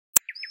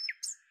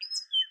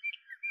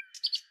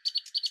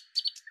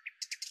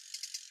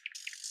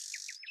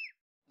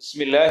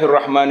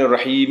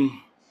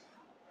Bismillahirrahmanirrahim.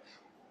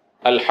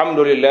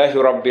 Alhamdulillahi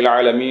rabbil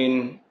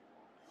alamin.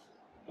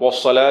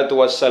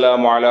 Wassalatu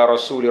wassalamu ala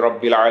rasuli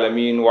rabbil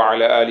alamin wa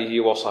ala alihi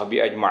wa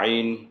sahbihi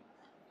ajma'in.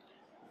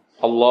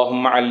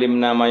 Allahumma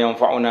allimna ma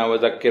yanfa'una wa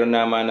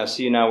dhakkirna ma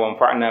nasina wa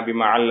anfa'na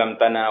bima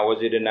 'allamtana wa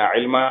zidna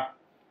ilma.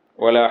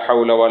 Wa la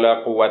hawla wa la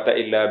quwwata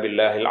illa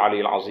billahil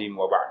aliyil azim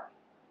wa ba'd.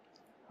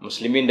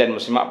 Muslimin dan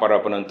muslimat para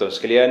penonton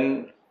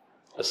sekalian,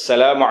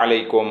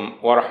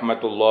 Assalamualaikum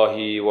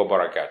warahmatullahi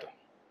wabarakatuh.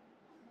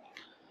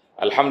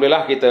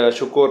 Alhamdulillah, kita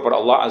syukur pada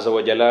Allah Azza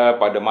wa Jalla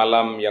pada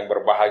malam yang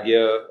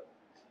berbahagia,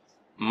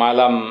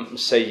 malam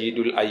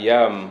Sayyidul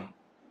Ayyam,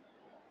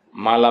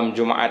 malam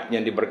Jumaat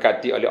yang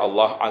diberkati oleh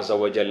Allah Azza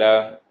wa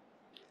Jalla,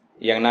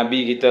 yang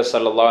Nabi kita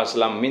sallallahu alaihi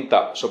wasallam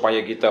minta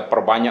supaya kita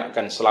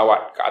perbanyakkan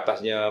selawat ke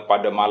atasnya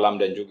pada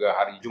malam dan juga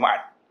hari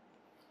Jumaat.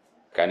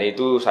 Karena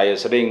itu saya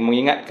sering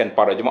mengingatkan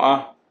para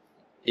jemaah,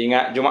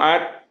 ingat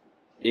Jumaat,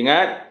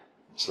 ingat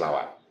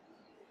selawat.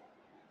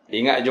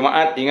 Ingat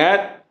Jumaat,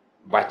 ingat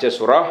baca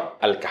surah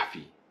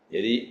Al-Kahfi.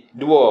 Jadi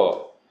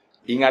dua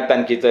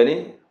ingatan kita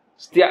ni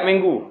setiap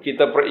minggu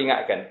kita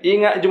peringatkan.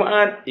 Ingat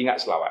Jumaat,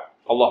 ingat selawat.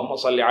 Allahumma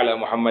salli ala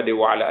Muhammad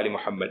wa ala ali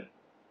Muhammad.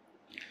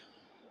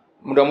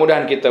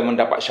 Mudah-mudahan kita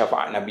mendapat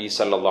syafaat Nabi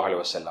sallallahu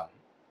alaihi wasallam.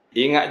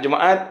 Ingat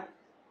Jumaat,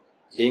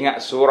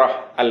 ingat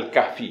surah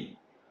Al-Kahfi.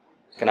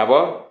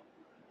 Kenapa?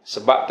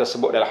 Sebab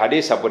tersebut dalam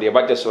hadis, siapa dia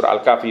baca surah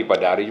Al-Kahfi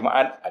pada hari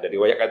Jumaat, ada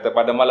riwayat kata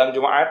pada malam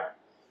Jumaat,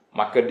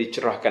 maka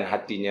dicerahkan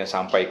hatinya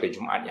sampai ke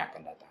Jumaat yang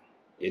akan datang.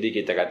 Jadi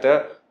kita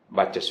kata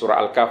baca surah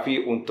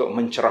Al-Kahfi untuk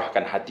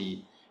mencerahkan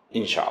hati,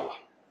 insya-Allah.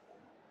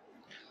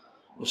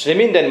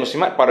 Muslimin dan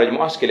muslimat para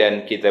jemaah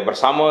sekalian, kita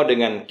bersama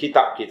dengan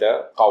kitab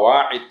kita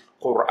Qowaid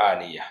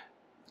Quraniyah.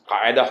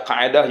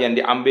 Kaedah-kaedah yang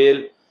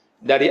diambil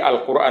dari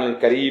Al-Quranul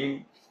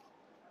Karim,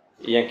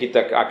 yang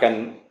kita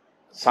akan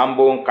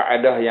sambung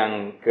kaedah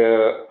yang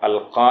ke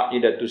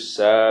Al-Qaidatus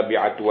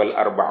Sabi'atu wal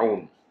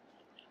Arba'un.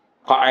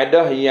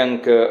 Kaedah yang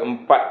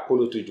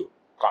ke-47.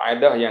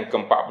 Kaedah yang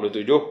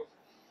ke-47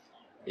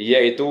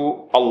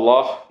 iaitu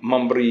Allah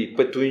memberi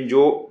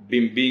petunjuk,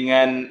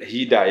 bimbingan,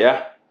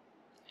 hidayah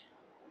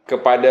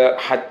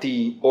kepada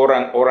hati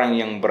orang-orang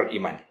yang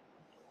beriman.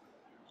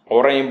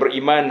 Orang yang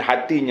beriman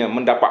hatinya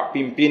mendapat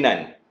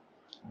pimpinan,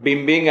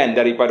 bimbingan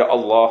daripada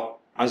Allah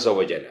Azza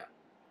wa Jalla.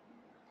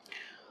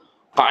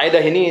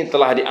 Kaedah ini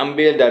telah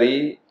diambil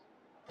dari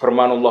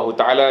firman Allah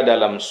Ta'ala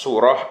dalam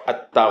surah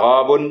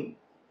At-Taghabun,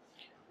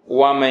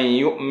 wa man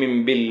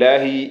yu'min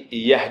billahi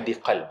yahdi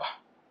qalbah.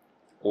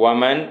 Wa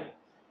man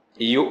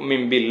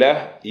yu'min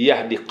billah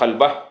yahdi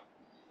qalbah.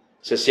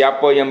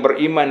 Sesiapa yang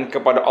beriman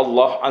kepada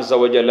Allah Azza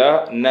wa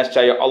Jalla,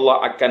 nescaya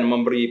Allah akan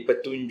memberi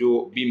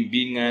petunjuk,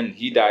 bimbingan,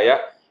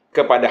 hidayah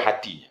kepada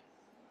hatinya.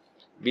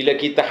 Bila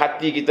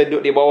hati kita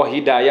duduk di bawah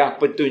hidayah,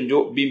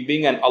 petunjuk,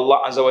 bimbingan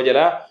Allah Azza wa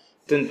Jalla,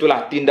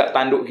 tentulah tindak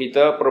tanduk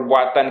kita,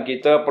 perbuatan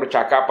kita,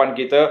 percakapan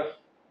kita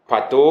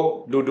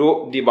patuh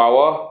duduk di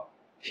bawah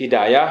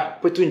hidayah,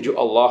 petunjuk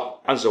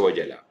Allah Azza wa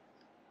Jalla.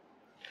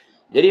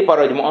 Jadi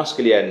para jemaah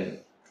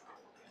sekalian,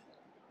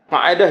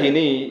 kaedah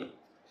ini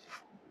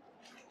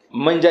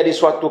menjadi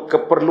suatu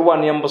keperluan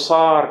yang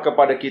besar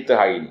kepada kita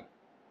hari ini.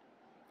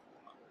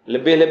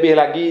 Lebih-lebih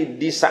lagi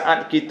di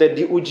saat kita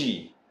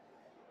diuji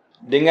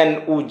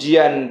dengan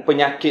ujian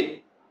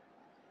penyakit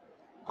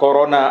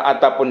Corona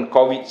ataupun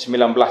COVID-19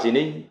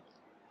 ini,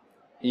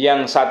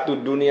 yang satu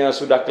dunia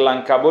sudah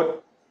kelang kabut.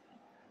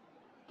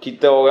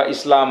 Kita orang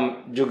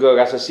Islam juga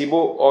rasa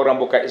sibuk, orang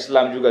bukan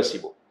Islam juga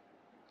sibuk.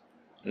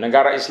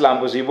 Negara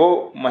Islam pun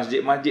sibuk,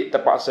 masjid-masjid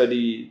terpaksa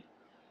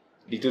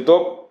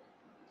ditutup.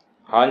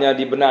 Hanya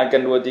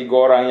dibenarkan 2-3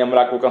 orang yang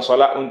melakukan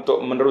solat untuk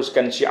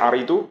meneruskan syiar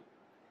itu.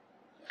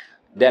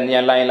 Dan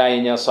yang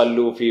lain-lainnya,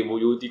 sallu fi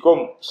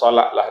buyutikum,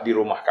 solatlah di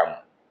rumah kamu.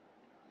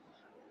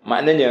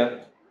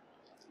 Maknanya,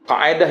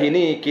 kaedah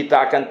ini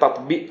kita akan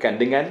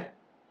tatbikkan dengan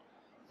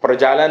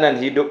perjalanan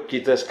hidup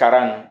kita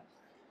sekarang,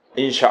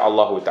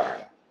 insya-Allah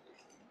Ta'ala.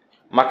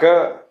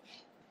 Maka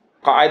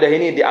kaedah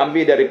ini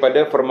diambil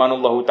daripada firman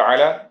Allah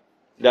Ta'ala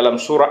dalam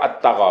surah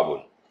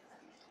At-Taghabun.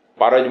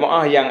 Para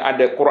jemaah yang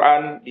ada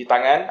Quran di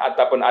tangan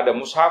ataupun ada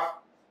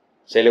mushaf,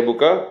 saya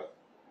buka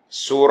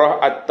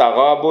surah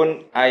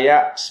At-Taghabun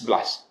ayat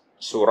 11.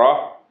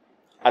 Surah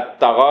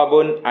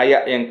At-Taghabun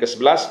ayat yang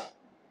ke-11.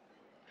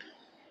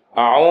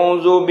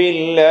 A'udzu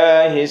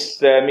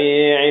billahis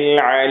samii'il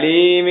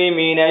 'aliim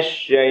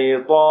minasy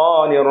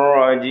syaithaanir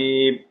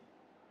rajiim.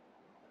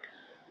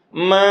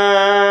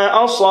 Ma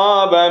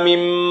asaba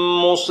min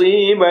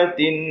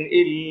musibatin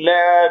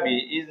illa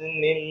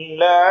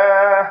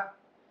biiznillah.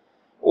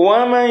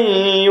 Wa man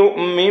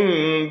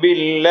yu'min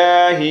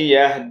billahi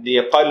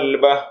yahdi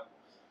qalbah.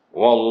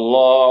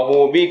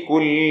 Wallahu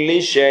bikulli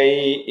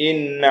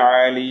syai'in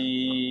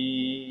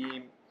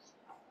 'alim.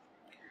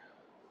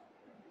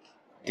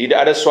 Tidak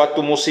ada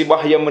suatu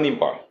musibah yang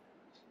menimpa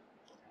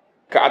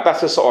ke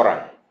atas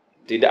seseorang.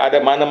 Tidak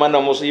ada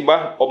mana-mana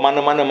musibah,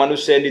 mana-mana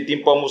manusia yang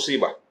ditimpa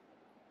musibah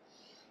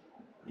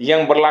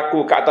yang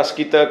berlaku ke atas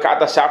kita, ke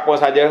atas siapa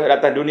saja di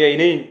atas dunia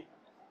ini,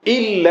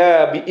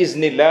 illa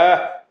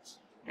biiznillah,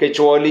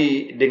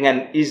 kecuali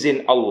dengan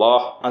izin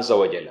Allah Azza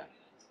wa Jalla.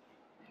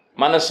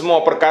 Mana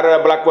semua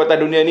perkara berlaku atas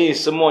dunia ni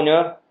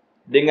semuanya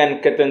dengan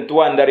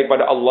ketentuan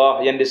daripada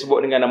Allah yang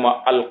disebut dengan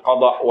nama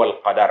Al-Qada'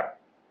 wal Qadar.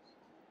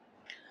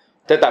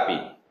 Tetapi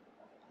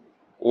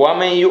wa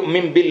man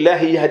yu'min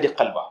billahi yahdi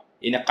qalbah.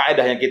 Ini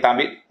kaedah yang kita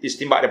ambil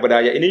istinbat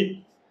daripada ayat ini.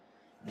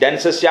 Dan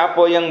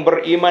sesiapa yang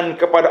beriman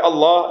kepada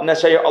Allah,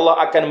 nescaya Allah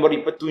akan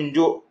beri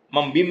petunjuk,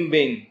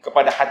 membimbing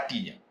kepada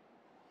hatinya.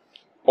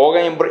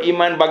 Orang yang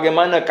beriman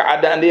bagaimana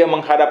keadaan dia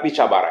menghadapi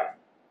cabaran,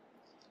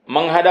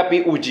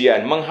 menghadapi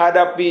ujian,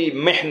 menghadapi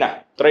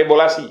mihnah,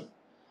 tribulasi,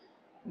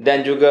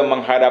 dan juga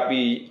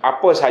menghadapi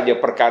apa sahaja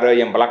perkara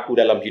yang berlaku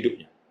dalam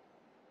hidupnya.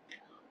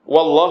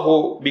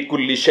 Wallahu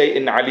bikulli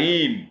syai'in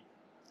alim.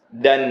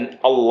 Dan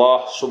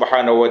Allah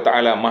Subhanahu wa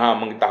ta'ala Maha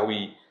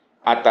mengetahui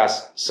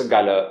atas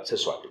segala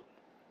sesuatu.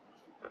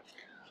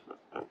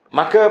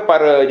 Maka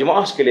para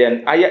jemaah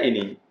sekalian, ayat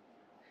ini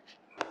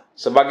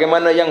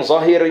sebagaimana yang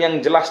zahir, yang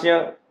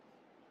jelasnya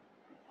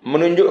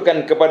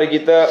menunjukkan kepada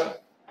kita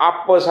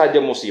apa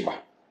sahaja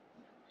musibah.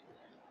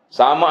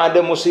 Sama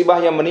ada musibah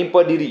yang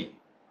menimpa diri,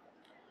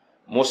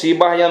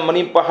 musibah yang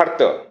menimpa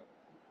harta,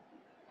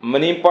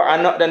 menimpa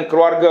anak dan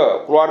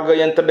keluarga, keluarga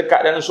yang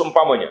terdekat dan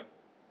seumpamanya.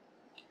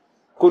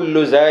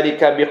 Kullu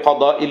zalika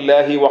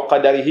biqada'illahi wa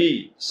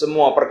qadarihi.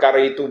 Semua perkara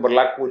itu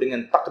berlaku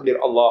dengan takdir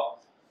Allah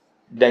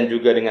dan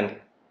juga dengan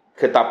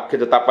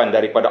ketetapan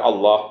daripada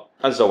Allah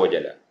Azza wa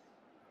Jalla.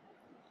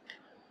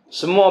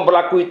 Semua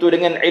berlaku itu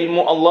dengan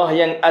ilmu Allah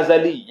yang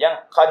azali,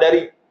 yang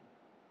qadari.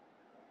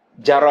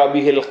 Jara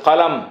bihil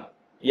qalam,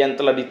 yang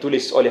telah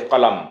ditulis oleh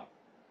qalam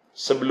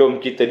sebelum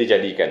kita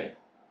dijadikan.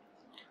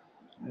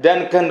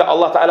 Dan kehendak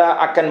Allah Ta'ala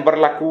akan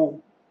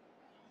berlaku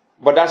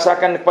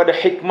berdasarkan kepada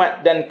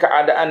hikmat dan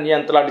keadaan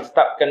yang telah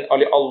ditetapkan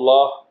oleh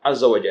Allah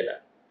Azza wa Jalla.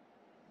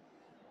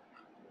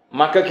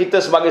 Maka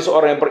kita sebagai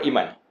seorang yang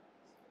beriman,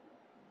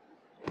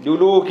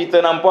 dulu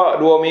kita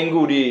nampak 2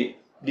 minggu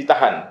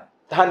ditahan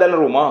dalam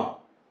rumah.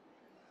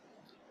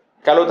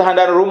 Kalau tahan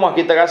dalam rumah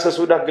kita rasa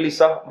sudah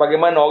gelisah,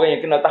 bagaimana orang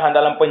yang kena tahan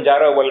dalam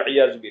penjara,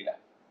 wal'iyazubillah.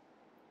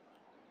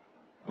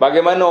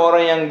 Bagaimana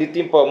orang yang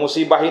ditimpa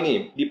musibah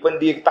ini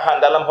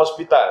ditahan dalam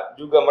hospital,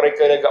 juga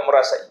mereka agak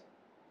merasai.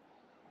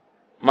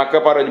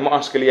 Maka para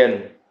jemaah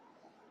sekalian,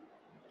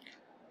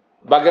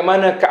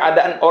 bagaimana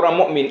keadaan orang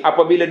mukmin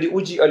apabila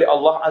diuji oleh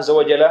Allah Azza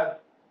wa Jalla?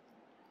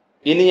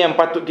 Ini yang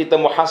patut kita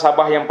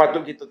muhasabah, yang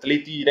patut kita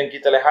teliti dan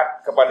kita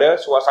lihat kepada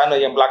suasana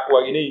yang berlaku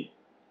hari ini.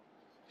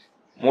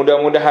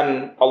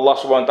 Mudah-mudahan Allah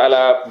SWT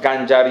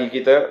ganjari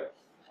kita.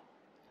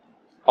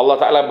 Allah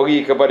Ta'ala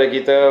beri kepada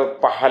kita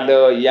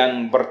pahala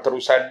yang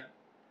berterusan.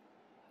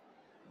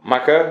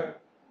 Maka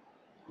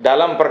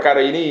dalam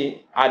perkara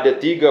ini ada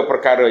 3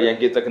 perkara yang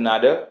kita kena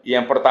ada.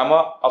 Yang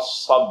pertama,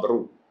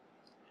 as-sabru.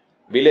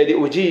 Bila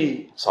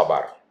diuji,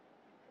 sabar.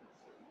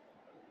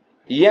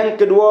 Yang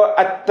kedua,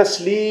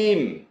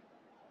 at-taslim.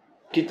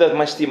 Kita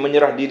mesti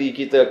menyerah diri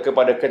kita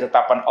kepada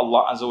ketetapan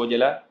Allah Azza wa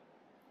Jalla.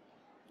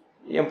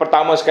 Yang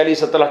pertama sekali,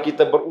 setelah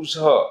kita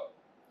berusaha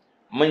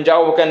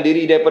menjauhkan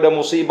diri daripada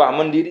musibah,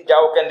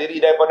 menjauhkan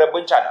diri daripada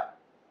bencana,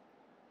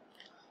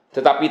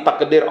 tetapi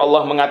takdir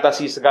Allah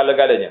mengatasi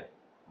segala-galanya.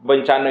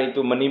 Bencana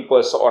itu menimpa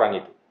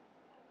seorang itu,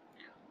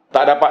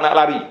 tak dapat nak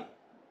lari.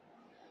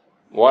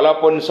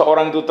 Walaupun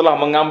seorang itu telah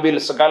mengambil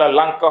segala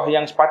langkah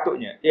yang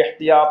sepatutnya,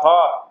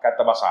 ihtiyata,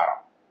 kata bahasa Arab,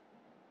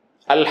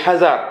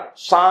 al-hazar,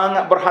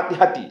 sangat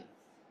berhati-hati,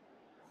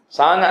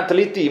 sangat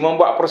teliti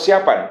membuat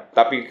persiapan,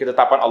 tapi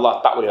ketetapan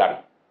Allah tak boleh lari.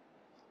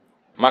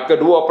 Maka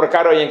 2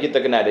 perkara yang kita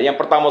kena ada. Yang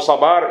pertama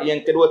sabar,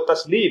 yang kedua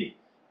taslim,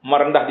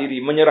 merendah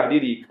diri, menyerah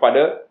diri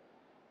kepada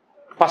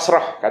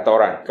pasrah, kata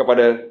orang,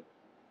 kepada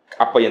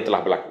apa yang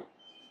telah berlaku.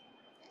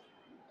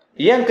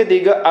 Yang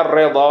ketiga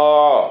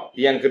ar-redha.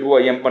 Yang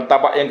kedua, yang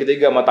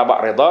ketiga martabat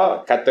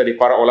redha. Kata di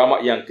para ulama,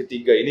 yang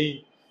ketiga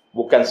ini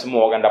bukan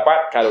semua orang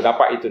dapat. Kalau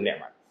dapat itu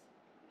nikmat.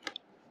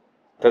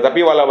 Tetapi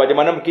walau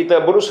bagaimana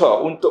kita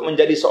berusaha untuk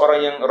menjadi seorang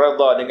yang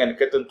redha dengan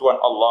ketentuan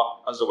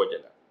Allah Azza wa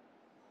Jalla.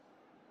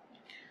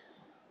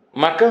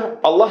 Maka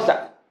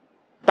Allah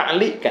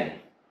ta'liqkan,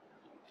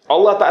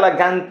 Allah Ta'ala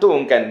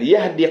gantungkan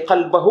yahdi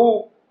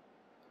qalbahu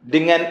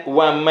dengan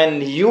wa man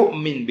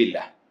yu'min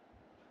billah.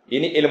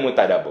 Ini ilmu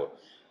tadabbur.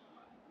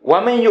 Wa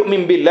man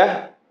yu'min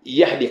billah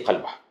yahdi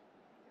qalbah.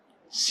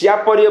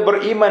 Siapa dia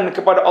beriman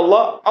kepada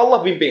Allah,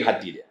 Allah bimbing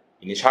hati dia.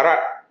 Ini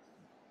syarat.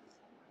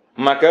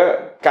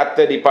 Maka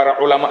kata di para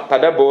ulama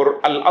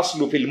tadabbur,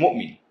 al-aslu fil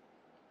mu'min,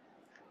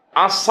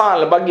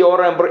 asal bagi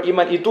orang yang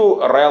beriman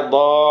itu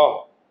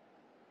redha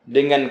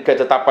dengan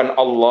ketetapan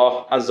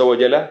Allah Azza wa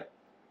Jalla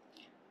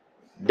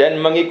dan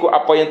mengikut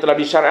apa yang telah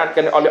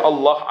disyariatkan oleh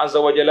Allah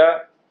Azza wa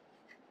Jalla.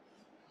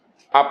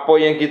 Apa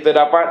yang kita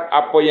dapat,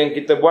 apa yang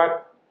kita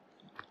buat,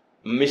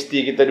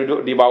 mesti kita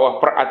duduk di bawah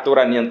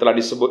peraturan yang telah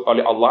disebut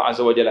oleh Allah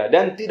Azza wa Jalla,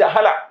 dan tidak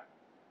halak,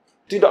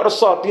 tidak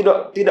resah,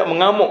 tidak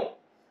mengamuk.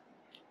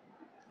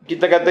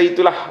 Kita kata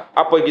itulah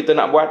apa yang kita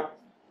nak buat.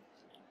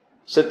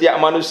 Setiap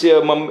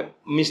manusia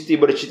mesti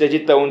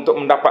bercita-cita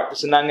untuk mendapat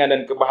kesenangan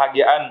dan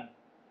kebahagiaan.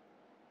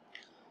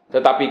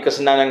 Tetapi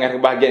kesenangan dan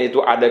kebahagiaan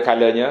itu ada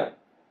kalanya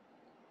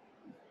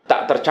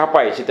tak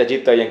tercapai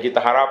cita-cita yang kita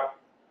harap.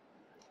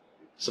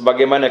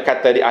 Sebagaimana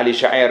kata di ahli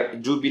syair,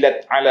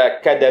 jubilat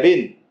ala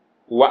kadarin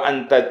wa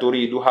anta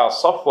turiduha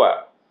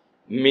safwa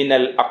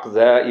minal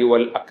aqdha'i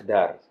wal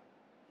aqdar.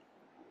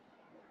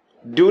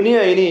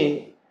 Dunia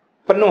ini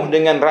penuh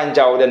dengan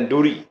ranjau dan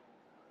duri.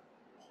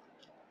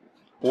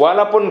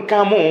 Walaupun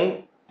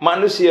kamu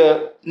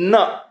manusia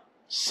nak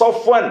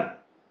safwan,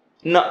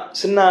 nak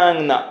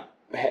senang, nak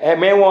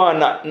mewah,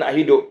 nak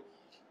hidup,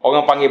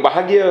 orang panggil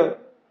bahagia,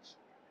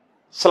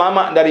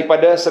 selamat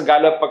daripada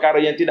segala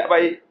perkara yang tidak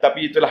baik,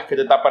 tapi itulah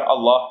ketetapan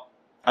Allah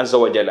Azza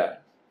wa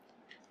Jalla.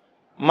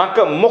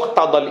 Maka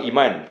muqtadal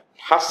iman,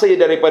 hasil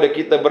daripada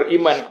kita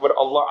beriman kepada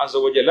Allah Azza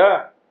wa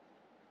Jalla,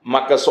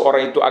 maka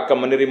seorang itu akan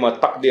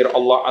menerima takdir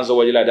Allah Azza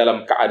wa Jalla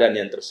dalam keadaan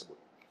yang tersebut.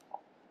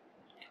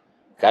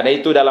 Karena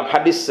itu dalam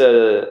hadis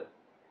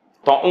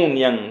ta'un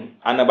yang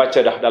anda baca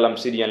dah dalam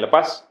CD yang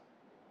lepas,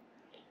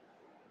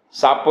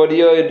 siapa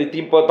dia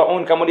ditimpa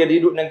ta'un, kemudian dia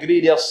hidup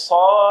negeri dia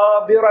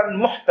sabiran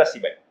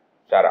muhtasiban.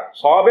 Cara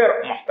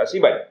sabir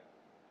muhtasiban,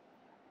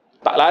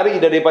 tak lari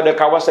daripada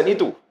kawasan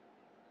itu,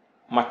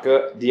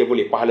 maka dia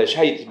boleh pahala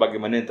syahid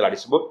sebagaimana yang telah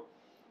disebut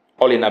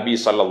oleh Nabi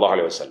sallallahu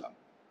alaihi wasallam.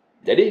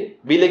 Jadi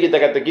bila kita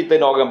kata kita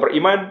ni orang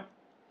beriman,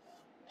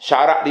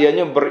 syarat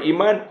dianya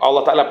beriman,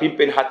 Allah Ta'ala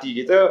pimpin hati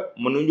kita,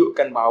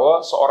 menunjukkan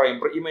bahawa seorang yang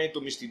beriman itu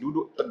mesti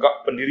duduk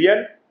tegak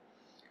pendirian,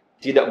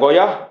 tidak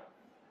goyah.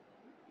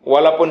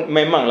 Walaupun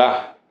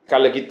memanglah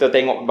kalau kita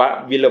tengok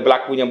bila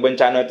berlakunya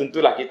bencana,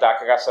 tentulah kita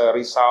akan rasa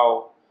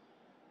risau,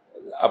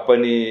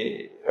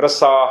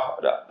 resah,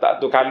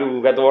 tak tu kalu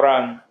kata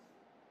orang.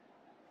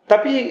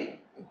 Tapi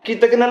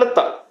kita kena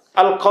letak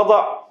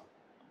al-qadha,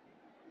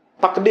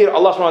 takdir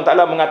Allah SWT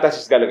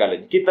mengatasi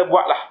segala-galanya. Kita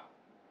buatlah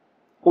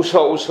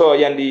usaha-usaha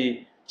yang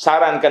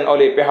disarankan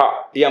oleh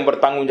pihak yang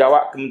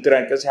bertanggungjawab,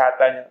 Kementerian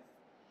Kesehatannya,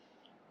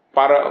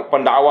 para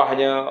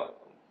pendakwahnya,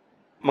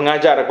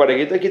 mengajar kepada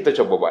kita, kita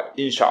coba buat,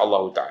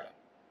 insya-Allah taala.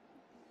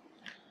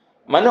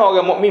 Mana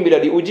orang mukmin bila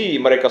diuji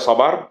mereka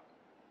sabar,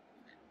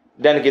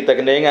 dan kita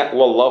kena ingat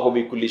wallahu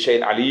bikulli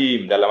syai'in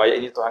alim. Dalam ayat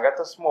ini Tuhan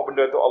kata semua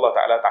benda tu Allah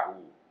Taala tahu.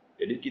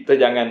 Jadi kita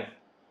jangan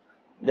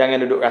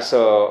duduk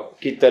rasa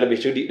kita lebih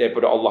cerdik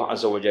daripada Allah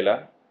Azza wa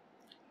Jalla.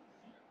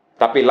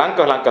 Tapi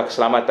langkah-langkah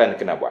keselamatan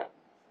kena buat.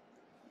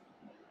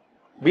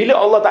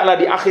 Bila Allah Taala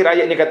di akhir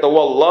ayat ni kata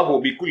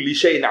wallahu bikulli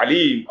syai'in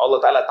alim,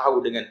 Allah Taala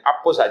tahu dengan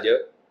apa saja.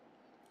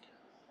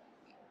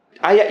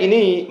 Ayat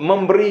ini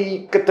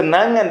memberi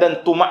ketenangan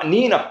dan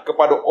tumakninah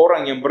kepada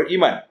orang yang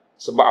beriman.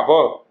 Sebab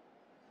apa?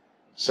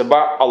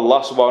 Sebab Allah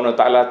Subhanahu Wa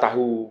Taala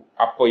tahu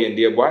apa yang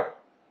dia buat.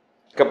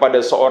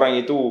 Kepada seorang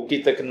itu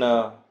kita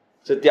kena,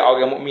 setiap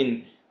orang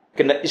mukmin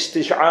kena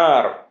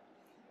istisyar,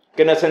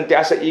 kena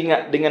sentiasa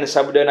ingat dengan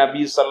sabda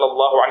Nabi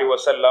sallallahu alaihi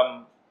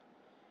wasallam.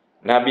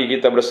 Nabi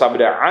kita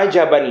bersabda,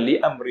 ajaban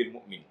li amril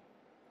mukmin.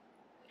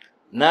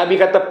 Nabi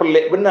kata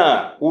pelik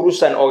benar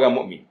urusan orang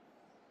mukmin.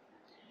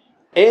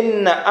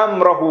 Inna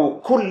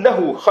amrahu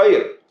kullahu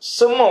khair.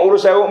 Semua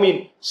urusan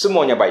mukmin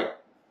semuanya baik.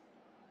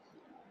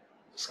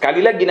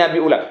 Sekali lagi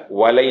Nabi ulang,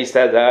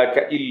 walaysa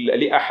dzaka illa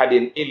li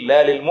ahadin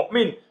illa lil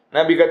mu'min.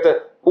 Nabi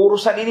kata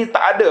urusan ini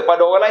tak ada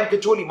pada orang lain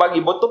kecuali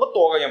bagi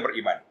betul-betul orang yang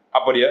beriman.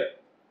 Apa dia?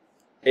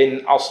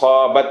 In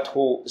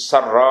asabathu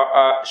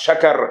sarra'a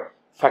syakar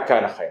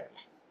fakana khair.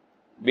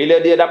 Bila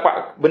dia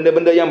dapat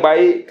benda-benda yang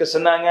baik,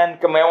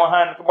 kesenangan,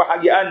 kemewahan,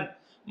 kebahagiaan,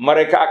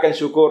 mereka akan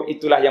syukur,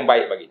 itulah yang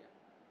baik baginya.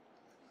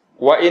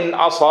 Wa in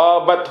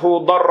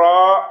asabathu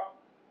darra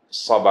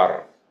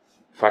sabar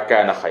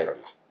fakana khair.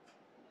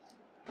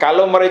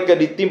 Kalau mereka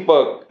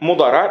ditimpa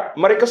mudarat,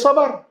 mereka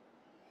sabar.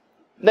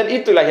 Dan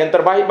itulah yang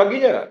terbaik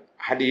baginya.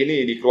 Hadis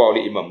ini dikeluarkan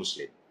oleh Imam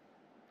Muslim.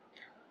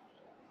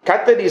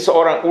 Kata di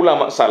seorang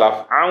ulama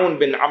salaf,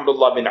 Aun bin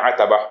Abdullah bin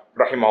Atabah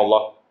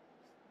rahimahullah.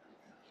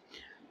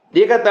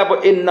 Dia kata apa?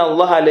 Inna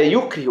Allah la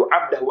yukrihu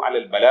abdahu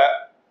 'alal bala.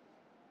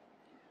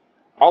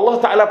 Allah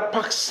Taala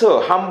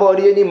paksa hamba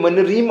dia ni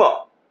menerima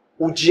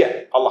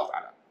ujian Allah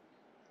Taala.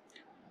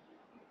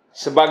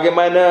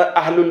 Sebagaimana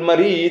ahlul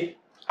marid,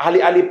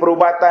 ahli-ahli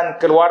perubatan,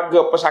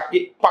 keluarga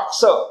pesakit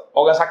paksa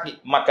orang sakit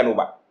makan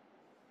ubat,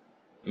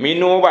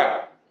 minum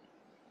ubat.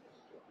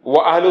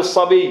 Wa ahlus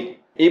sabi,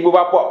 ibu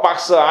bapa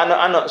paksa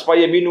anak-anak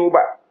supaya minum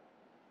ubat.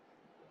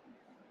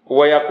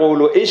 Wa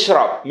yaqulu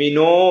ishrab,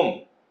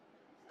 minum.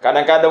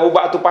 Kadang-kadang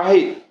ubat tu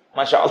pahit.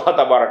 Masya Allah,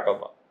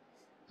 tabarakallah.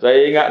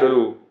 Saya ingat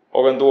dulu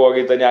orang tua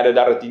kita ni ada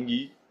darah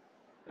tinggi.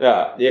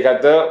 Ya, dia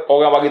kata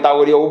orang bagi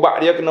tahu dia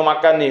ubat dia kena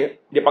makan ni,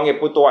 dia panggil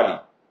putu wali.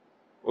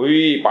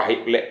 Ui,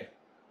 pahit pelik.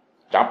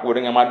 Campur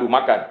dengan madu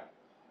makan.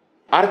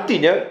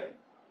 Artinya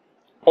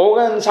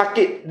orang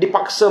sakit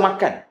dipaksa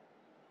makan.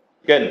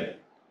 Kan?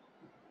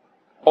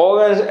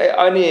 Orang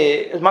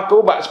ni makan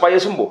ubat supaya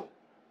sembuh.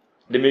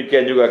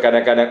 Demikian juga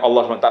kadang-kadang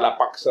Allah SWT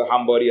paksa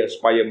hamba dia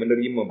supaya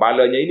menerima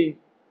balanya ini.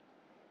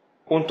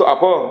 Untuk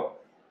apa?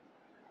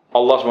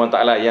 Allah SWT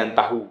yang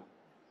tahu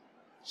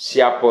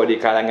siapa di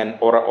kalangan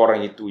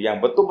orang-orang itu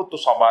yang betul-betul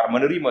sabar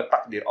menerima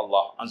takdir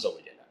Allah Azza wa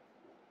Jalla.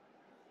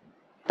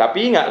 Tapi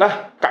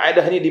ingatlah,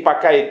 kaedah ni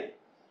dipakai.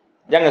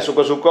 Jangan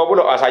suka-suka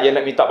pula saja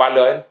nak minta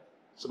bala kan.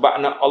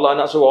 Sebab Allah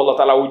nak suruh Allah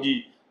Ta'ala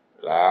uji.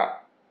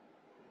 Lah.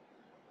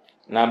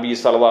 Nabi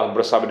SAW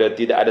bersabda,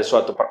 tidak ada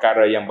suatu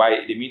perkara yang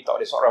baik diminta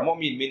oleh seorang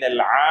mukmin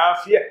minal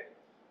afiyah,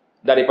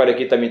 daripada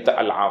kita minta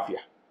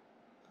al-afiyah.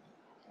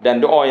 Dan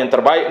doa yang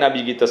terbaik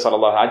Nabi kita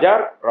sallallahu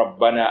ajar,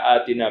 Rabbana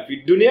atina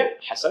fid dunya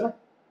hasanah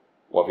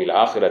wa fil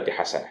akhirati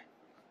hasanah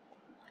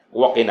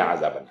wa qina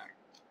azabannar.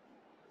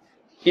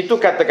 Itu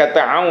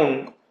kata-kata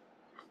Aun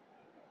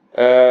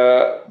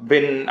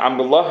bin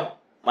Abdullah,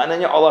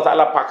 maknanya Allah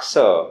Ta'ala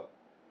paksa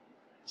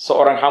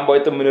seorang hamba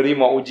itu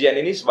menerima ujian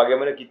ini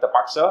sebagaimana kita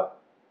paksa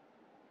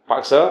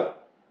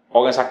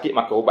orang sakit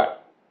makan ubat.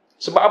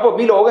 Sebab apa?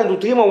 Bila orang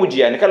itu terima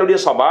ujian, kalau dia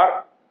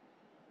sabar,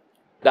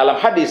 dalam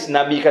hadis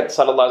Nabi kata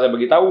sallallahu alaihi wasallam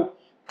beritahu,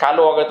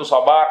 kalau orang itu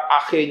sabar,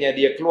 akhirnya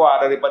dia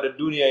keluar daripada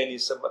dunia ini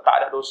sebab tak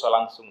ada dosa,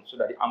 langsung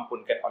sudah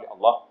diampunkan oleh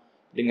Allah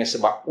dengan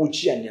sebab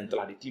ujian yang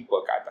telah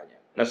ditimpa ke atasnya.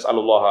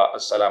 Nas'alullah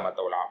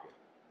as-salamata wal afiyah.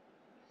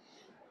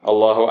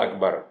 Allahu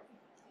akbar.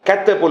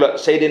 Kata pula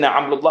Sayyidina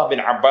Abdullah bin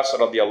Abbas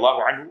radhiyallahu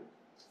anhu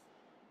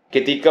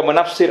ketika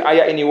menafsir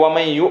ayat ini, wa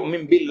man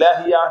yu'min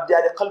billahi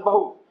yahdi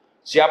qalbahu.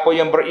 Siapa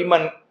yang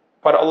beriman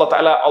pada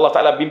Allah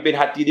Ta'ala bimbing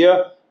hati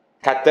dia.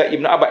 Kata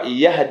Ibn Abbas,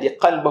 yahdi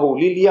qalbahu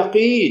lil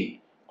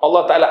yaqin.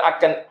 Allah Ta'ala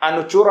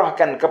akan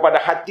curahkan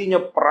kepada hatinya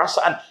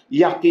perasaan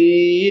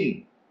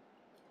yakin.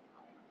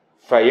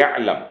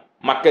 Faya'lam.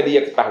 Maka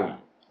dia ketahui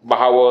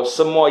bahawa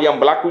semua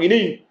yang berlaku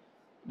ini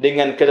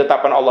dengan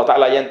ketetapan Allah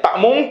Ta'ala yang tak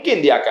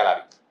mungkin dia akan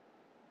lari.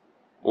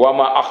 Wa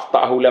ma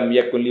akhta'ahu lam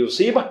yakun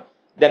liyusibah.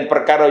 Dan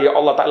perkara yang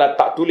Allah Ta'ala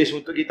tak tulis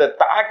untuk kita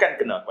tak akan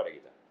kena kepada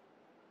kita.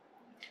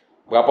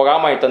 Berapa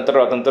ramai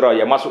tentera-tentera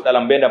yang masuk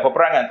dalam benda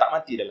peperangan tak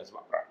mati dalam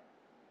sebab perang.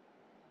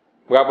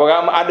 Berapa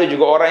ramai ada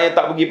juga orang yang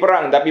tak pergi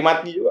perang tapi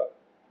mati juga.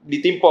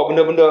 Ditimpa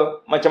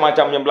benda-benda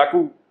macam-macam yang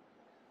berlaku.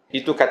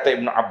 Itu kata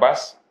Ibn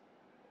Abbas.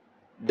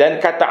 Dan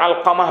kata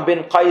Alqamah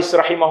bin Qais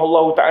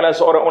rahimahullahu ta'ala,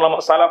 seorang ulama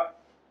salaf,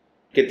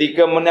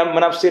 ketika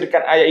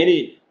menafsirkan ayat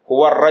ini,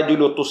 huwa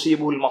rajulu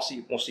tusibuhul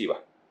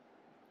musibah.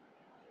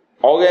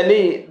 Orang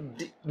ni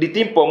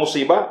ditimpa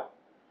musibah,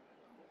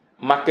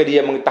 maka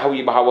dia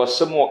mengetahui bahawa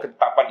semua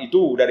ketetapan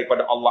itu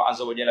daripada Allah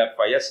Azza wa Jalla,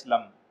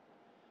 fayaslam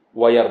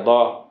wa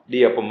yarda,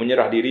 dia pun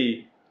menyerah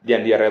diri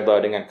dan dia redha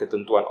dengan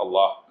ketentuan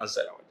Allah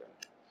Azza wa Jalla.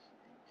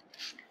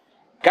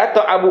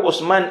 Kata Abu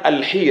Usman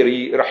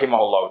Al-Hiri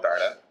rahimahullah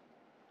ta'ala,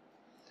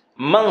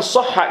 man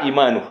sahha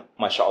imanuh,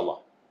 Masya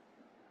Allah.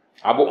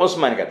 Abu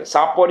Usman kata,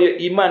 siapa dia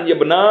iman dia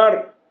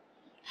benar,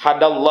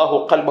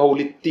 hadallahu qalbahu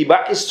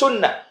littiba'is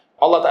sunnah,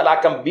 Allah Ta'ala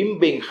akan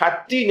bimbing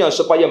hatinya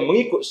supaya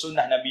mengikut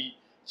sunnah Nabi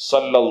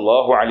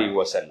sallallahu alaihi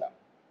wasallam.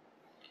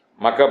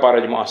 Maka para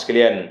jemaah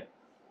sekalian,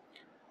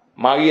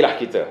 marilah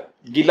kita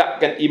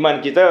gilapkan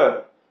iman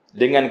kita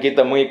dengan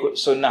kita mengikut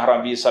sunnah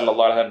Nabi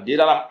sallallahu alaihi wasallam di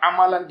dalam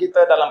amalan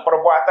kita, dalam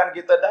perbuatan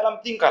kita, dalam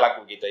tingkah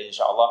laku kita,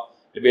 insya-Allah,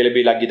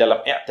 lebih-lebih lagi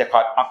dalam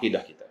i'tiqad akidah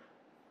kita.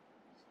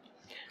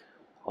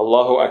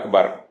 Allahu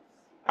akbar.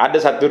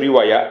 Ada satu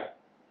riwayat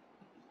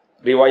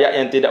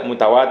yang tidak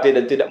mutawatir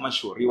dan tidak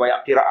masyhur,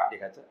 riwayat qiraat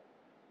dia kata.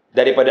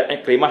 Daripada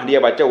Ikrimah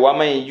dia baca, wa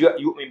may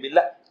yu'min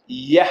billah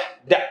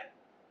yahda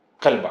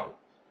qalbahu.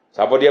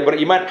 Siapa dia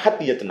beriman,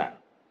 hatinya tenang.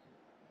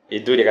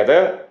 Itu dia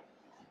kata.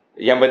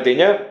 Yang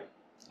pentingnya,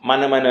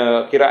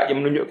 mana-mana qiraat yang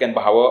menunjukkan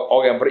bahawa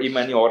orang yang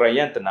beriman ni orang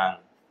yang tenang.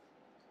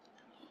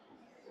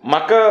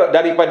 Maka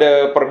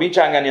daripada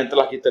perbincangan yang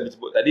telah kita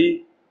sebut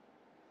tadi,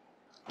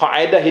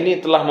 kaedah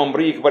ini telah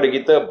memberi kepada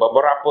kita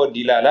beberapa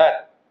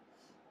dilalat,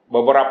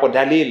 beberapa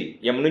dalil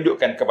yang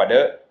menunjukkan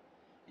kepada,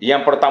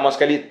 yang pertama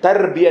sekali,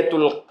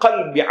 tarbiyatul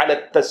qalbi ala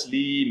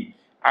taslim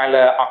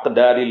ala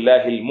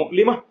aqdarillahil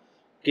mu'limah.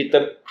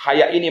 Kita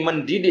hayat ini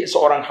mendidik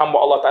seorang hamba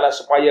Allah Ta'ala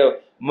supaya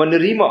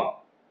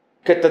menerima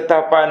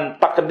ketetapan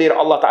takdir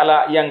Allah Ta'ala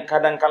yang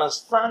kadang-kadang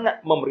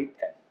sangat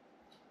memberikan.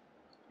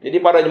 Jadi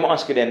para jemaah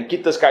sekalian,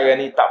 kita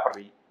sekarang ni tak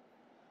pergi,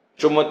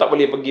 cuma tak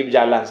boleh pergi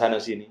berjalan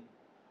sana sini,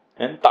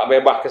 tak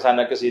bebas ke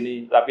sana ke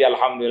sini, tapi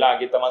alhamdulillah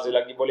kita masih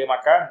lagi boleh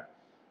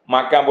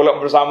makan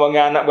pula bersama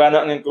dengan anak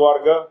beranak, dengan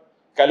keluarga.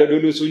 Kalau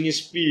dulu sunyi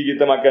sepi,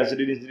 kita makan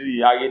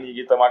sendiri-sendiri, hari ni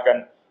kita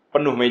makan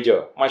penuh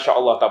meja. Masya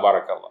Allah,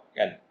 tabarakallah,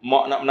 kan?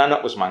 Mak nak menanak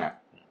pun semangat.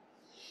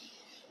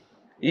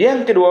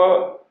 Yang kedua,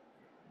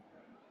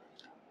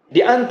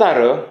 di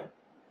antara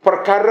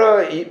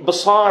perkara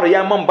besar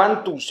yang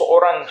membantu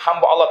seorang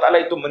hamba Allah Ta'ala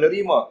itu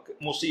menerima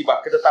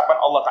musibah, ketetapan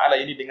Allah Ta'ala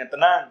ini dengan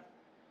tenang,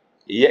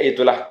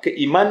 iaitulah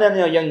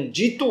keimanannya yang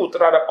jitu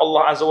terhadap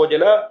Allah Azza wa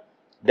Jalla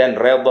dan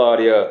redha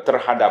dia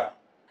terhadap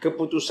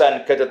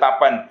keputusan,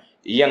 ketetapan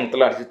yang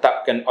telah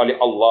ditetapkan oleh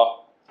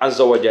Allah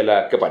Azza wa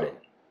Jalla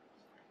kepadanya.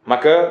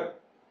 Maka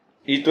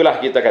itulah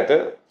kita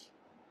kata,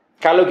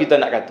 kalau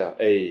kita nak kata,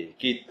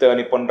 kita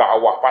ni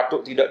pendakwah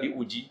patut tidak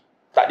diuji,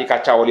 tak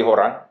dikacau oleh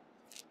orang.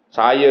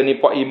 Saya ni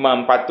Pak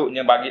Imam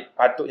patutnya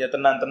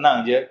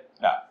tenang-tenang je.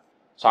 Nah,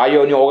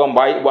 saya ni orang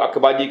baik buat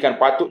kebajikan,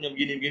 patutnya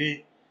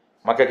begini-begini.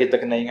 Maka kita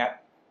kena ingat,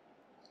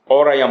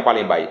 orang yang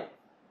paling baik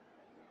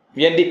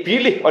yang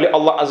dipilih oleh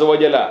Allah Azza wa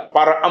Jalla,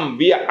 para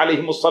anbiya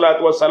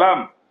alaihimussalatu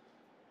wassalam,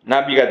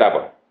 Nabi kata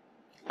apa?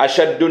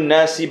 Asyaddun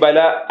nasi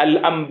bala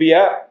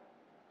al-anbiya,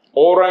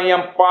 Orang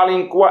yang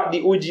paling kuat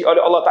diuji oleh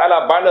Allah Ta'ala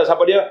bala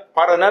siapa dia?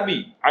 Para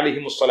Nabi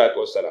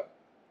alaihimussalatu wassalam.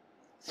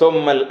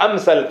 Thummal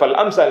amsal fal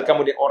amsal,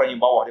 kemudian orang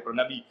yang bawah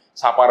daripada Nabi,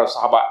 para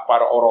sahabat,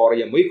 para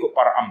orang-orang yang mengikut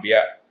para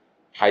anbiya.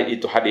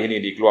 Itu hadis ini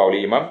dikeluarkan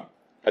oleh Imam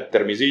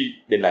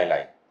At-Tirmizi dan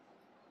lain-lain.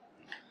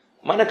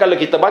 Manakala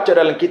kita baca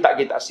dalam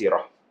kitab-kitab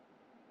sirah,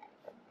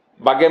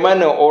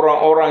 bagaimana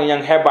orang-orang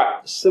yang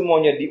hebat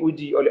semuanya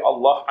diuji oleh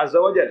Allah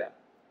Azza wa Jalla.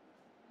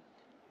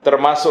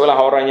 Termasuklah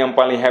orang yang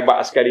paling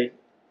hebat sekali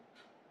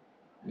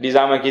di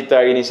zaman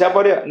kita ini. Siapa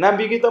dia?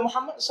 Nabi kita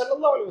Muhammad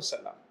sallallahu alaihi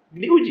wasallam.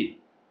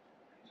 Diuji.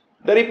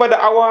 Daripada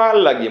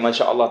awal lagi,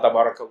 masya-Allah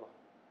tabarakallah.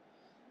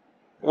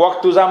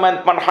 Waktu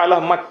zaman Marhalah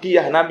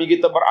Makkiyah, Nabi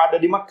kita berada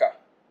di Makkah.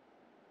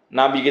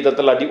 Nabi kita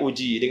telah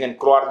diuji dengan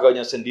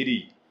keluarganya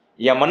sendiri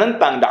yang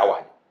menentang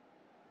dakwahnya.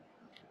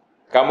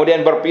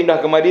 Kemudian berpindah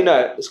ke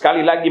Madinah,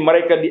 sekali lagi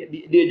mereka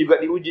dia juga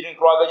diuji dengan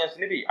keluarganya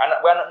sendiri.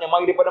 Anak-anaknya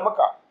mari daripada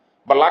Mekah.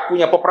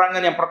 Berlakunya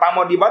peperangan yang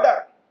pertama di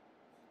Badar.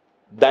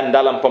 Dan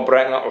dalam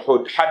peperangan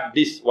Uhud,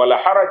 hadis wala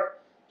haraj,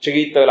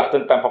 ceritalah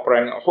tentang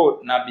peperangan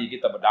Uhud, Nabi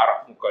kita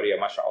berdarah muka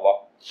dia, masya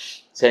Allah.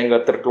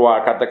 Sehingga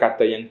terkeluar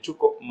kata-kata yang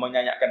cukup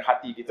menyayatkan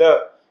hati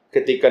kita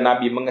ketika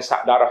Nabi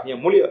mengesak darahnya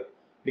mulia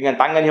dengan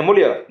tangannya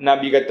mulia.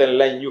 Nabi kata,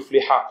 lan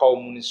yufliha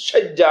qaumun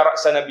syajja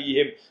ra'sa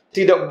nabihim,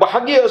 tidak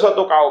bahagia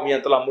suatu kaum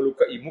yang telah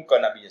melukai muka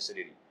nabinya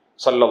sendiri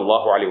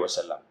sallallahu alaihi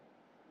wasallam.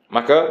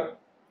 Maka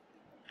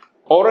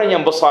orang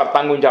yang besar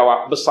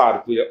tanggungjawab,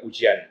 besar punya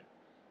ujian.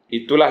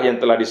 Itulah yang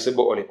telah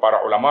disebut oleh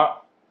para ulama.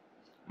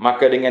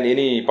 Maka dengan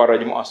ini para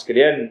jemaah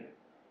sekalian,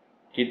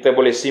 kita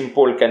boleh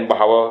simpulkan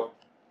bahawa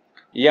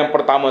yang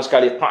pertama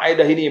sekali,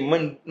 kaedah ini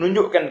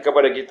menunjukkan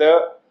kepada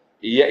kita,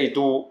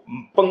 iaitu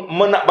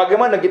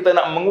bagaimana kita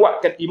nak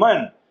menguatkan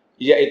iman.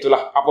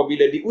 Iaitulah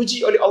apabila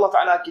diuji oleh Allah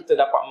Ta'ala, kita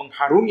dapat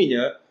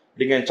mengharunginya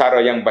dengan cara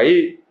yang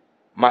baik.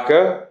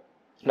 Maka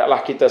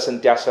hendaklah kita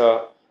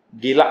sentiasa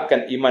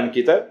gilakkan iman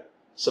kita,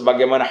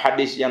 sebagaimana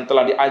hadis yang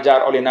telah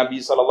diajar oleh Nabi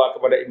SAW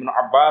kepada Ibnu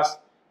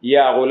Abbas,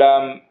 ya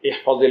ghulam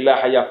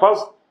ihfazillah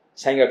yahfaz,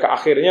 sehingga ke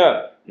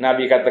akhirnya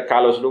Nabi kata,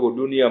 kalau seluruh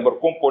dunia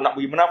berkumpul nak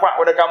beri manfaat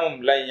pada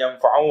kamu, la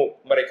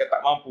yanfa'u, mereka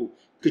tak mampu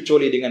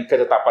kecuali dengan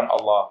ketetapan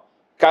Allah.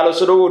 Kalau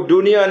seluruh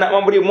dunia nak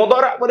memberi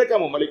mudarat pada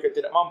kamu, mereka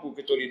tidak mampu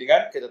kecuali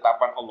dengan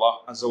ketetapan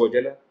Allah Azza wa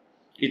Jalla.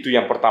 Itu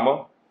yang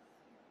pertama.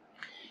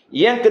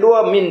 Yang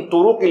kedua, min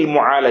turuqil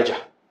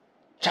mu'alajah.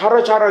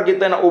 Cara-cara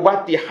kita nak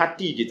ubati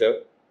hati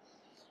kita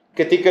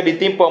ketika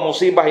ditimpa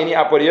musibah ini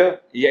apa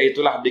dia?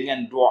 Iaitulah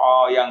dengan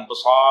doa yang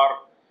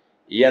besar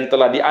yang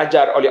telah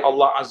diajar oleh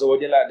Allah Azza wa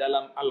Jalla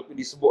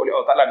disebut oleh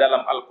Allah Ta'ala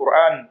dalam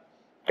Al-Quran.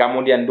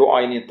 Kemudian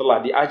doa ini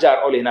telah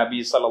diajar oleh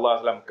Nabi sallallahu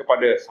alaihi wasallam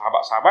kepada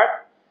sahabat-sahabat,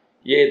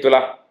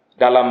 iaitulah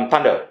dalam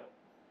tanda.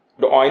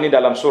 Doa ini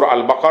dalam surah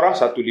Al-Baqarah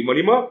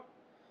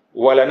 155,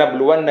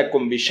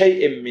 وَلَنَبْلُوَنَّكُمْ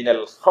بِشَيْءٍ مِنَ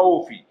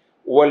الْخَوْفِ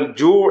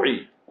وَالْجُوعِ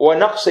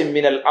وَنَقْصٍ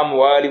مِنَ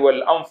الْأَمْوَالِ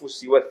وَالْأَنْفُسِ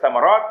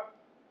وَالثَّمَرَاتِ.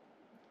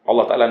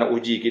 Allah Ta'ala nak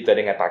uji kita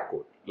dengan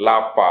takut,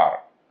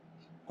 lapar,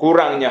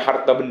 kurangnya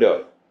harta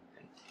benda,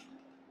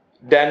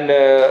 dan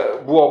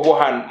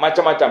buah-buahan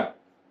macam-macam.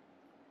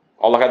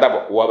 Allah kata apa?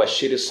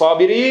 وَبَشِّرِ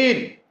الصَّابِرِينَ.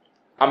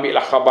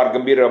 Ambillah khabar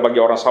gembira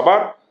bagi orang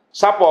sabar.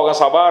 Siapa orang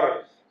sabar?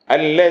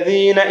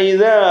 الَّذِينَ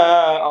إِذَا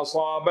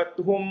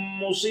أَصَابَتْهُمْ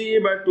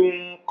مُصِيبَةٌ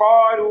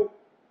قَالُوا.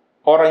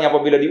 Orang yang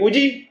apabila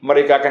diuji,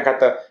 mereka akan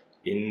kata,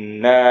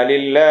 إِنَّا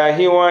لِلَّهِ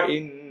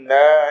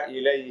وَإِنَّا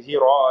إِلَيْهِ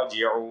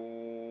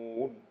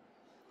رَاجِعُونَ.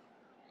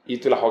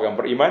 Itulah orang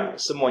beriman,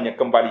 semuanya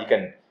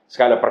kembalikan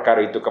segala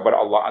perkara itu kepada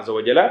Allah Azza wa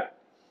Jalla.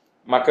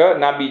 Maka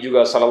Nabi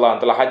juga sallallahu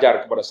alaihi wasallam telah ajar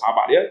kepada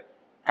sahabat dia,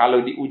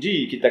 kalau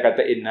diuji kita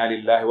kata inna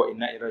lillahi wa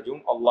inna ilaihi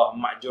rajiun,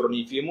 Allahumma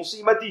ajurni fi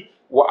musibati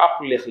wa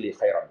aflih li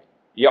khairan.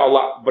 Ya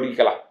Allah,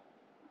 berikanlah,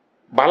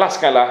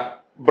 balaskanlah,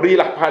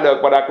 berilah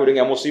pahala kepada aku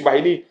dengan musibah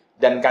ini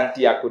dan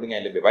ganti aku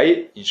dengan yang lebih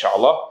baik,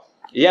 insya-Allah.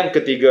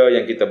 Yang ketiga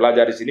yang kita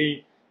belajar di sini,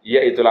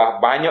 iaitulah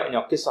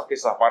banyaknya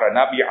kisah-kisah para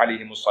nabi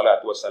alaihi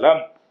wassalatu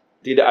wassalam.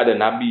 Tidak ada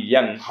nabi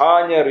yang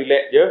hanya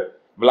relax je,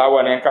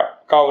 melawan yang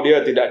kau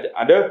dia, tidak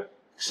ada.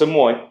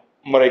 Semua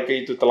mereka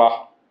itu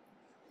telah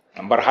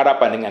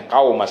berhadapan dengan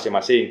kaum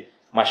masing-masing.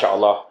 Masya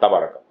Allah,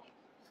 tabarakallah.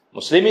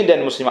 Muslimin dan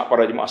muslimat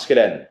para jemaah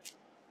sekalian,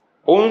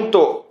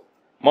 untuk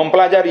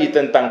mempelajari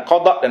tentang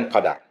qada dan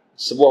qadar,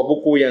 sebuah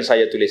buku yang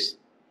saya tulis,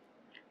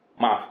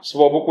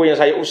 sebuah buku yang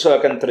saya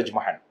usahakan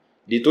terjemahan,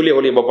 ditulis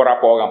oleh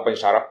beberapa orang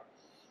pensyarah.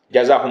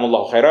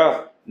 Jazakumullahu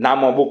khairah.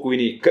 Nama buku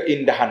ini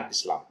Keindahan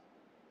Islam,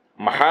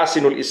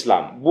 Mahasinul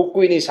Islam.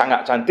 Buku ini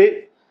sangat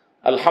cantik.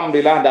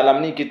 Alhamdulillah,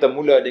 dalam ni kita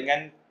mula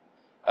dengan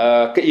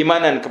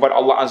keimanan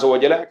kepada Allah Azza wa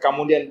Jalla,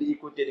 kemudian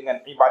diikuti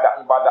dengan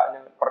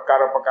ibadat-ibadatnya,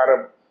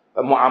 perkara-perkara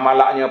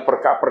muamalahnya,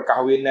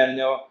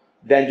 perkahwinannya,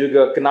 dan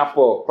juga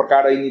kenapa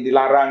perkara ini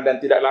dilarang dan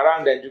tidak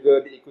larang, dan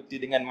juga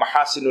diikuti dengan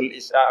mahasinul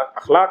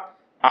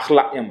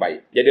akhlak yang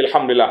baik. Jadi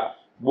alhamdulillah,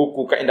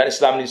 buku Keindahan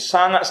Islam ini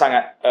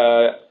sangat-sangat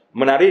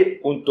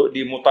menarik untuk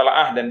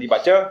dimutalaah dan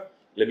dibaca.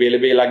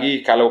 Lebih-lebih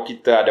lagi kalau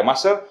kita ada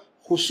masa,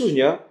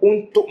 khususnya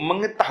untuk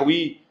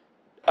mengetahui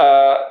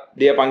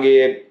dia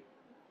panggil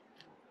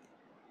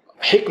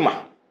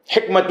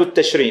hikmatut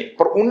tashri',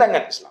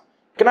 perundangan Islam.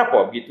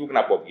 Kenapa begitu?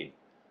 Kenapa begini?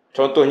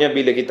 Contohnya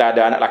bila kita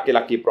ada anak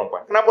laki-laki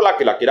perempuan. Kenapa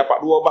laki-laki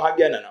dapat 2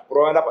 bahagian anak?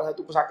 Perempuan dapat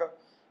 1 pusaka.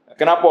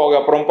 Kenapa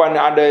orang perempuan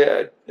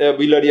ada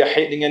bila dia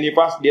haid dengan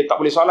nifas, dia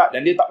tak boleh solat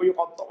dan dia tak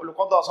perlu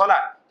qada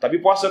solat,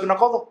 tapi puasa kena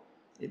qada.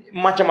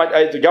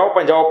 Macam-macam itu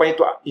jawapan-jawapan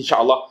itu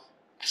insya-Allah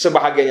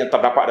sebahagiannya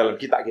terdapat dalam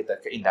kitab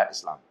kita Keindahan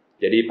Islam.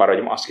 Jadi para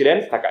jemaah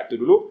sekalian, setakat itu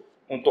dulu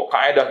untuk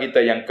kaedah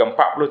kita yang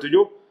ke-47.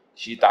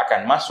 Kita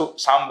akan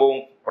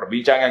sambung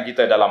perbincangan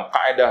kita dalam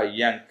kaedah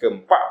yang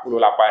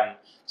ke-48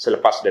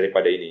 selepas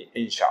daripada ini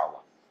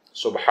insya-Allah.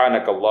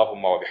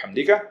 Subhanakallahumma wa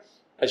bihamdika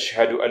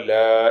asyhadu an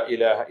la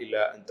ilaha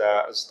illa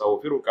anta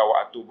astaghfiruka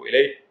wa atubu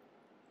ilaik.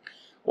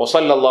 Wa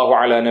sallallahu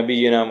ala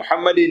nabiyyina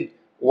Muhammadin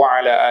wa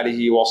ala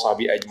alihi wa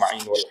sahbihi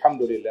ajma'in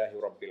walhamdulillahi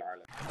rabbil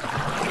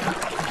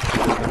alamin.